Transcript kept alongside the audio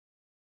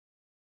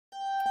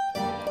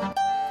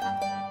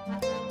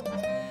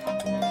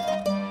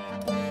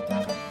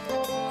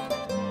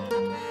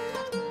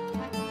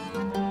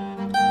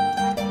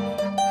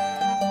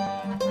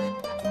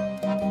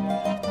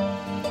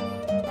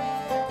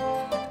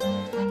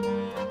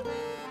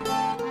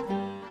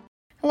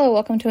Hello,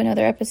 welcome to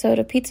another episode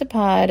of Pizza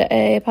Pod,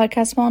 a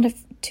podcast small enough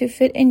to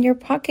fit in your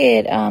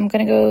pocket. I'm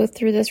going to go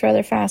through this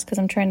rather fast because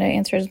I'm trying to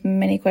answer as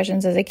many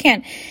questions as I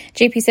can.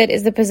 JP said,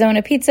 is the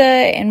Pizzona pizza,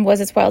 and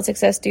was its wild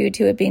success due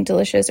to it being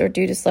delicious or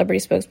due to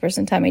celebrity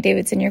spokesperson Tommy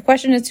Davidson? Your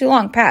question is too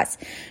long. Pass.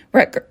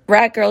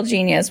 Rat Girl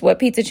Genius, what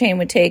pizza chain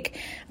would take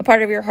a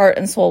part of your heart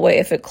and soul away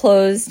if it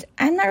closed?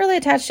 I'm not really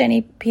attached to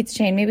any pizza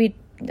chain. Maybe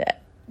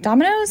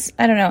Domino's?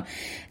 I don't know.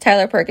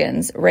 Tyler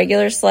Perkins,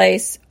 regular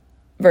slice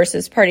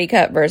versus party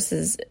cut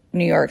versus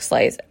New York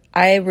slice.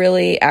 I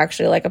really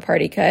actually like a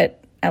party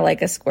cut. I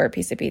like a square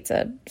piece of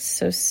pizza.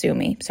 So sue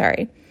me.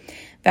 Sorry.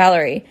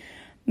 Valerie,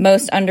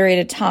 most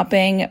underrated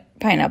topping,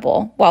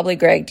 pineapple. Wobbly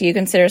Greg, do you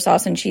consider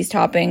sauce and cheese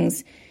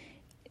toppings?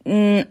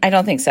 I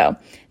don't think so.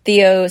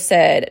 Theo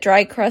said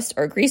dry crust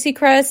or greasy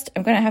crust.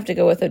 I'm going to have to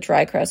go with a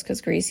dry crust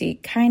because greasy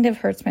kind of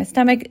hurts my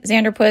stomach.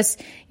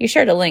 Xanderpuss, you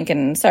shared a link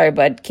and sorry,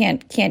 bud,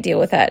 can't deal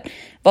with that.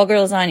 Vulgar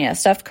lasagna,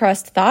 stuffed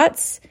crust,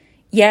 thoughts?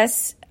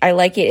 Yes, I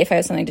like it if I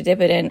have something to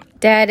dip it in.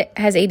 Dad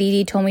has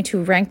ADD, told me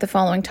to rank the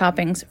following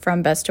toppings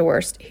from best to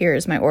worst. Here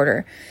is my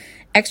order.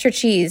 Extra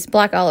cheese,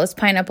 black olives,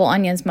 pineapple,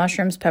 onions,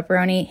 mushrooms,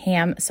 pepperoni,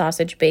 ham,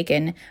 sausage,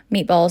 bacon,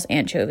 meatballs,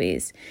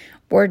 anchovies.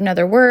 Word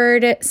Another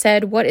Word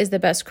said, what is the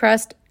best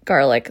crust?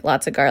 Garlic,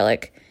 lots of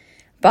garlic.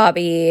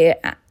 Bobby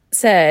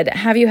said,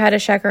 have you had a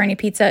Shakaroni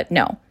pizza?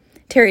 No.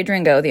 Terry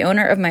Dringo, the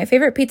owner of my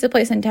favorite pizza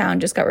place in town,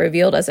 just got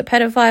revealed as a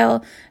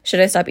pedophile. Should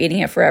I stop eating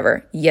it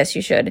forever? Yes,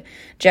 you should.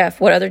 Jeff,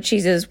 what other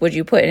cheeses would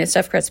you put in a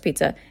stuffed crust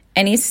pizza?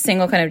 Any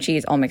single kind of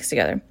cheese, all mixed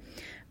together.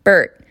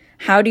 Bert,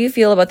 how do you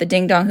feel about the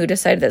ding-dong who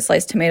decided that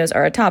sliced tomatoes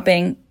are a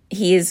topping?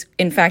 He is,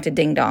 in fact, a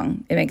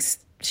ding-dong. It makes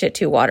shit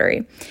too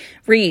watery.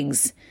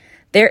 Reegs,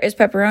 there is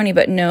pepperoni,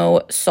 but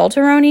no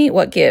saltaroni.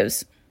 What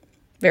gives?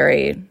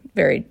 Very,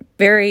 very,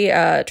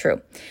 very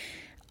true.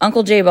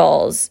 Uncle J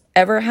Balls,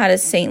 ever had a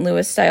St.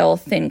 Louis style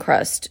thin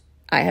crust?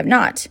 I have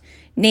not.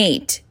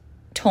 Nate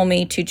told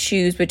me to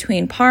choose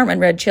between parm and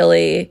red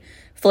chili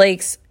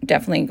flakes.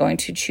 Definitely going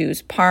to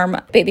choose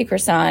parm. Baby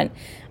croissant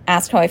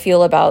asked how I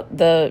feel about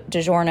the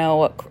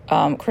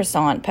DiGiorno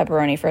croissant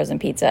pepperoni frozen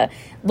pizza.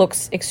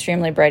 Looks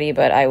extremely bready,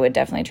 but I would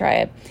definitely try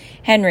it.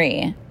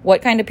 Henry,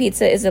 what kind of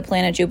pizza is the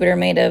planet Jupiter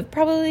made of?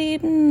 Probably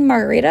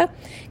margarita.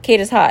 Kate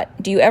is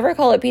hot. Do you ever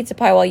call it pizza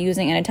pie while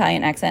using an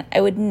Italian accent? I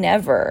would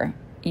never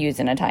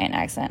use an Italian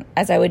accent,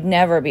 as I would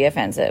never be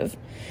offensive.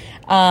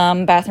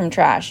 Bathroom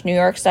trash, New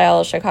York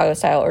style, Chicago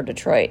style, or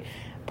Detroit?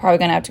 Probably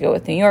gonna have to go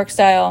with New York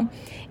style.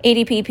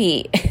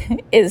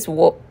 ADPP, is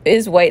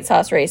white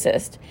sauce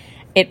racist?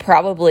 It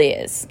probably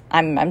is.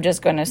 I'm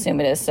just going to assume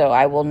it is, so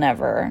I will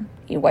never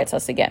eat white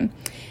sauce again.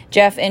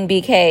 Jeff and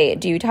BK,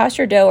 do you toss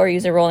your dough or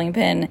use a rolling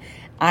pin?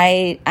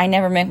 I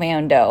never make my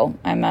own dough.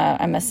 I'm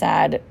a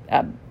sad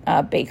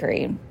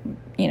bakery,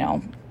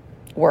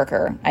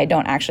 worker. I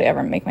don't actually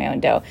ever make my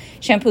own dough.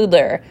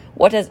 Shampoodler,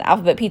 what does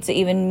alphabet pizza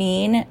even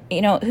mean?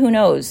 Who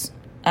knows?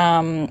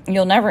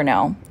 You'll never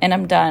know. And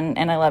I'm done,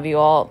 and I love you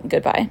all.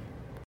 Goodbye.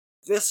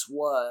 This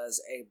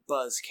was a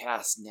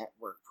Buzzcast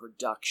Network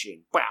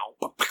production.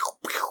 Wow.